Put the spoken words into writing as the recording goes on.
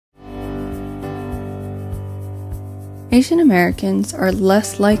Asian Americans are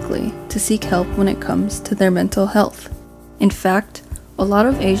less likely to seek help when it comes to their mental health. In fact, a lot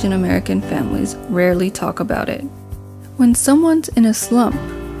of Asian American families rarely talk about it. When someone's in a slump,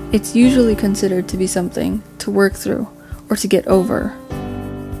 it's usually considered to be something to work through or to get over.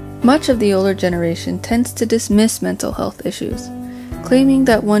 Much of the older generation tends to dismiss mental health issues, claiming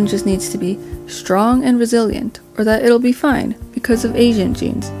that one just needs to be strong and resilient or that it'll be fine because of Asian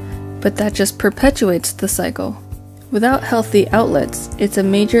genes, but that just perpetuates the cycle. Without healthy outlets, it's a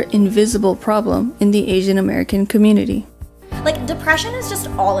major invisible problem in the Asian American community. Like, depression is just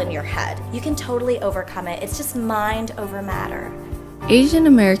all in your head. You can totally overcome it. It's just mind over matter. Asian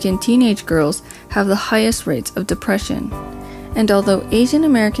American teenage girls have the highest rates of depression. And although Asian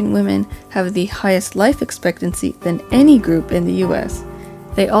American women have the highest life expectancy than any group in the US,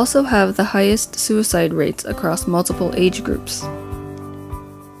 they also have the highest suicide rates across multiple age groups.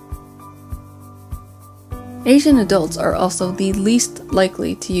 Asian adults are also the least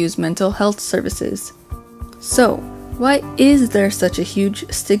likely to use mental health services. So, why is there such a huge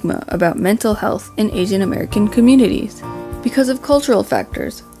stigma about mental health in Asian American communities? Because of cultural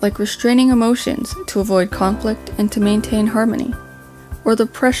factors, like restraining emotions to avoid conflict and to maintain harmony, or the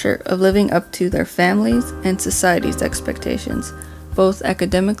pressure of living up to their families' and society's expectations, both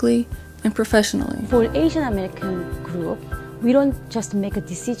academically and professionally. For Asian American group, we don't just make a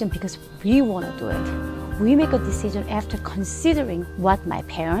decision because we want to do it. We make a decision after considering what my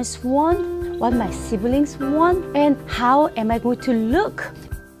parents want, what my siblings want, and how am I going to look.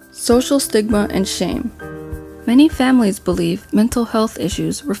 Social stigma and shame. Many families believe mental health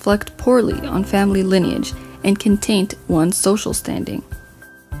issues reflect poorly on family lineage and can taint one's social standing.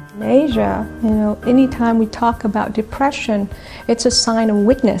 In Asia, anytime we talk about depression, it's a sign of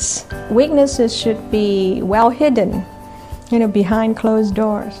weakness. Weaknesses should be well hidden, behind closed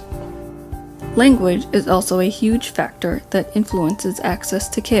doors. Language is also a huge factor that influences access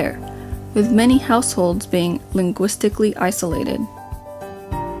to care, with many households being linguistically isolated.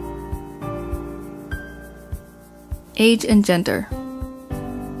 Age and gender.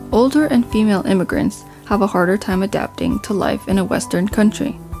 Older and female immigrants have a harder time adapting to life in a Western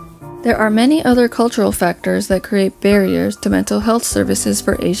country. There are many other cultural factors that create barriers to mental health services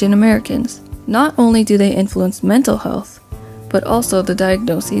for Asian Americans. Not only do they influence mental health, but also the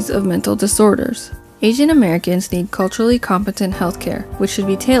diagnoses of mental disorders. Asian Americans need culturally competent healthcare, which should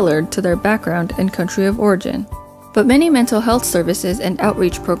be tailored to their background and country of origin. But many mental health services and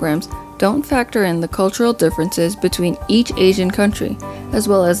outreach programs don't factor in the cultural differences between each Asian country, as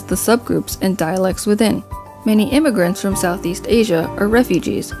well as the subgroups and dialects within. Many immigrants from Southeast Asia are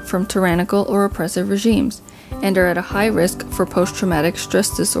refugees from tyrannical or oppressive regimes, and are at a high risk for post-traumatic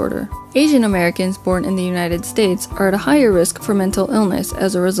stress disorder. Asian Americans born in the United States are at a higher risk for mental illness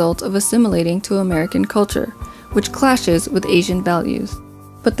as a result of assimilating to American culture, which clashes with Asian values.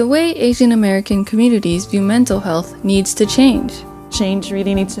 But the way Asian American communities view mental health needs to change. Change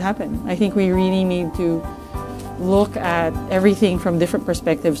really needs to happen. I think we really need to look at everything from different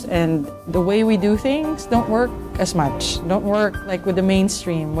perspectives, and the way we do things don't work as much, don't work like with the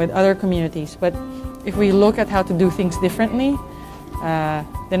mainstream, with other communities. But if we look at how to do things differently,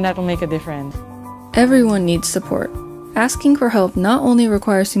 then that'll make a difference. Everyone needs support. Asking for help not only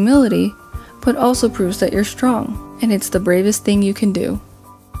requires humility, but also proves that you're strong, and it's the bravest thing you can do.